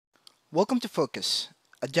Welcome to FOCOS,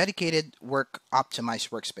 a dedicated work optimized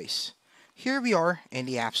workspace. Here we are in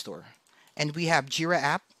the App Store, and we have Jira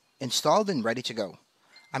app installed and ready to go.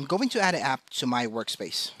 I'm going to add an app to my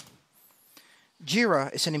workspace.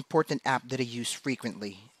 Jira is an important app that I use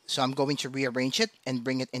frequently, so I'm going to rearrange it and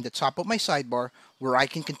bring it in the top of my sidebar where I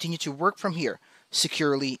can continue to work from here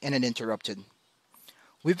securely and uninterrupted.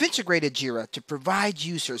 We've integrated Jira to provide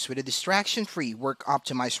users with a distraction-free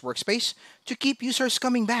work-optimized workspace to keep users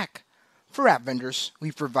coming back. For app vendors,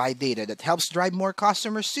 we provide data that helps drive more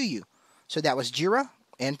customers to you. So that was Jira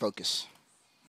and FOCOS.